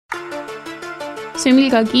soy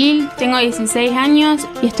Milka Kiel, tengo 16 años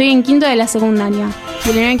y estoy en quinto de la secundaria.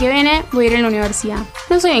 Y el año que viene voy a ir a la universidad.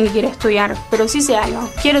 No sé en qué quiero estudiar, pero sí sé algo.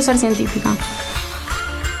 Quiero ser científica.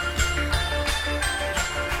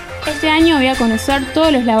 Este año voy a conocer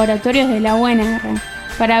todos los laboratorios de la UNR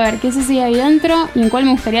para ver qué se sigue ahí dentro y en cuál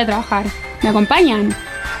me gustaría trabajar. ¿Me acompañan?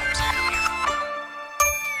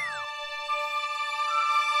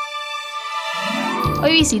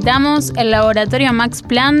 Hoy visitamos el laboratorio Max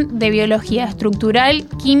Planck de Biología Estructural,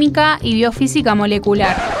 Química y Biofísica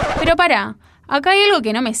Molecular. Pero pará, acá hay algo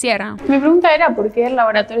que no me cierra. Mi pregunta era por qué el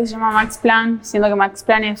laboratorio se llama Max Planck, siendo que Max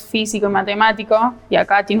Planck es físico y matemático, y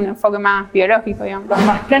acá tiene un enfoque más biológico, digamos. Los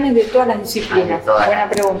Max Planck es de todas las disciplinas. Buena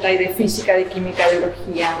pregunta, hay de física, de química, de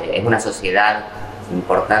biología. Es una sociedad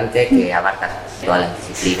importante que abarca todas las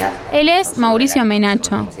disciplinas. Él es Mauricio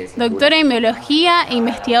Menacho, doctora en biología e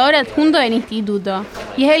investigador adjunto del instituto,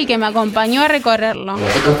 y es el que me acompañó a recorrerlo.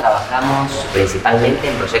 Nosotros trabajamos principalmente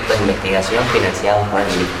en proyectos de investigación financiados por el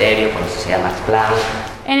Ministerio, por la Sociedad Max Planck.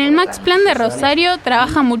 En el Max Planck de Rosario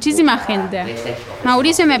trabaja muchísima gente.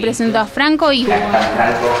 Mauricio me presentó a Franco y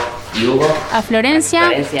Hugo, a Florencia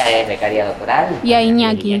es becaria doctoral, y a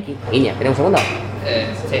Iñaki. Iñaki, ¿tenés un segundo?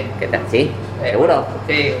 Sí. ¿Qué tal? ¿Sí? ¿Seguro?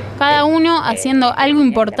 Sí. Cada uno haciendo algo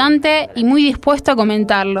importante y muy dispuesto a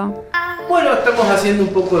comentarlo. Bueno, estamos haciendo un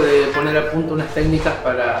poco de poner a punto unas técnicas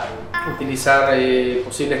para utilizar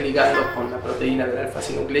posibles ligandos con la proteína de la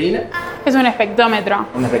alfa-sinucleína. Es un espectrómetro.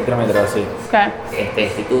 Un espectrómetro, sí. Claro. Este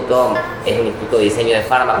instituto es un instituto de diseño de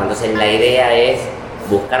fármacos, entonces la idea es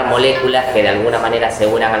buscar moléculas que de alguna manera se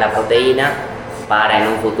unan a la proteína para en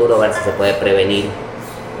un futuro ver si se puede prevenir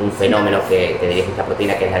un fenómeno que dirige esta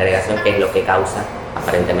proteína, que es la agregación, que es lo que causa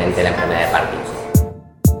aparentemente la enfermedad de Parkinson.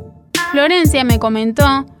 Florencia me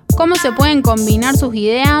comentó cómo se pueden combinar sus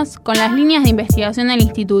ideas con las líneas de investigación del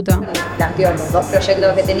instituto. Planteó los dos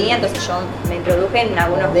proyectos que tenía, entonces yo me introduje en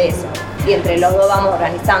algunos de esos. Y entre los dos vamos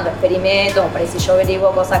organizando experimentos, para si yo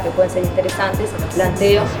averiguo cosas que pueden ser interesantes, se los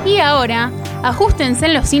planteo. Y ahora, ajustense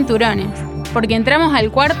en los cinturones, porque entramos al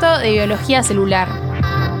cuarto de biología celular.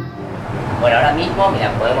 Bueno, ahora mismo,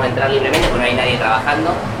 mira, podemos entrar libremente porque no hay nadie trabajando.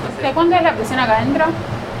 ¿De cuánto es la presión acá adentro?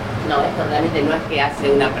 No, esto realmente no es que hace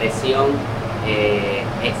una presión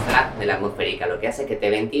extra de la atmosférica. Lo que hace es que te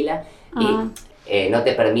ventila y no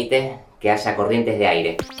te permite que haya corrientes de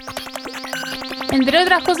aire. Entre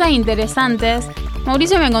otras cosas interesantes,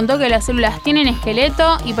 Mauricio me contó que las células tienen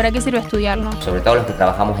esqueleto y para qué sirve estudiarlo. Sobre todo los que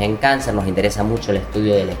trabajamos en cáncer nos interesa mucho el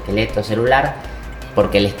estudio del esqueleto celular,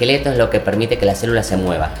 porque el esqueleto es lo que permite que la célula se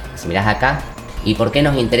mueva. Si mirás acá, ¿y por qué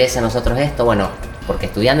nos interesa a nosotros esto? Bueno, porque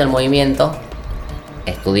estudiando el movimiento,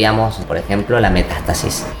 estudiamos, por ejemplo, la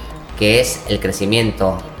metástasis, que es el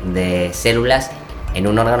crecimiento de células en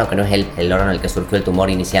un órgano que no es el órgano en el que surgió el tumor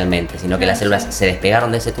inicialmente, sino que las células se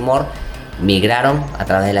despegaron de ese tumor, migraron a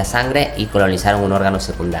través de la sangre y colonizaron un órgano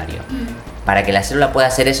secundario. Para que la célula pueda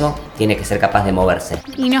hacer eso, tiene que ser capaz de moverse.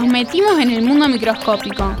 Y nos metimos en el mundo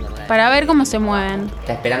microscópico para ver cómo se mueven.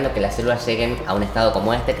 Está esperando que las células lleguen a un estado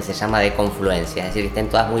como este que se llama de confluencia, es decir, que estén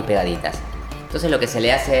todas muy pegaditas. Entonces lo que se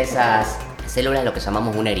le hace a esas células es lo que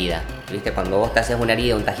llamamos una herida. ¿Viste? Cuando vos te haces una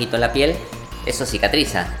herida, un tajito en la piel, eso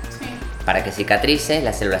cicatriza. Sí. Para que cicatrice,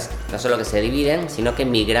 las células no solo que se dividen, sino que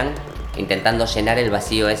migran intentando llenar el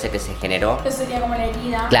vacío ese que se generó. Esto sería como la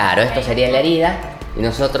herida. Claro, esto sería la herida. Y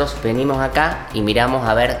nosotros venimos acá y miramos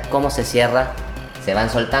a ver cómo se cierra. Se van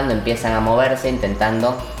soltando, empiezan a moverse,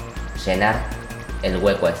 intentando llenar el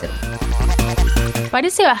hueco ese.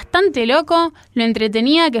 Parece bastante loco lo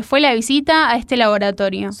entretenida que fue la visita a este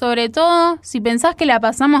laboratorio. Sobre todo si pensás que la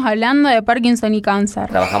pasamos hablando de Parkinson y cáncer.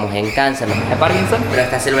 Trabajamos en cáncer, no de Parkinson, pero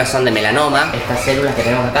estas células son de melanoma. Estas células que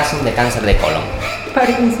tenemos acá son de cáncer de colon.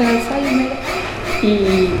 Parkinson, Alzheimer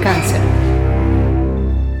y cáncer.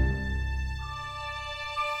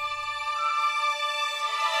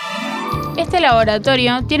 Este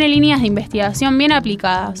laboratorio tiene líneas de investigación bien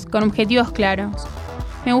aplicadas, con objetivos claros.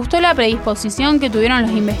 Me gustó la predisposición que tuvieron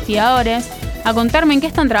los investigadores a contarme en qué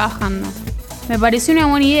están trabajando. Me pareció una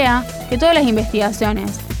buena idea que todas las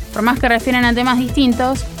investigaciones, por más que refieran a temas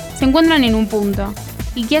distintos, se encuentran en un punto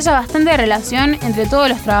y que haya bastante relación entre todos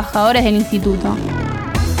los trabajadores del instituto.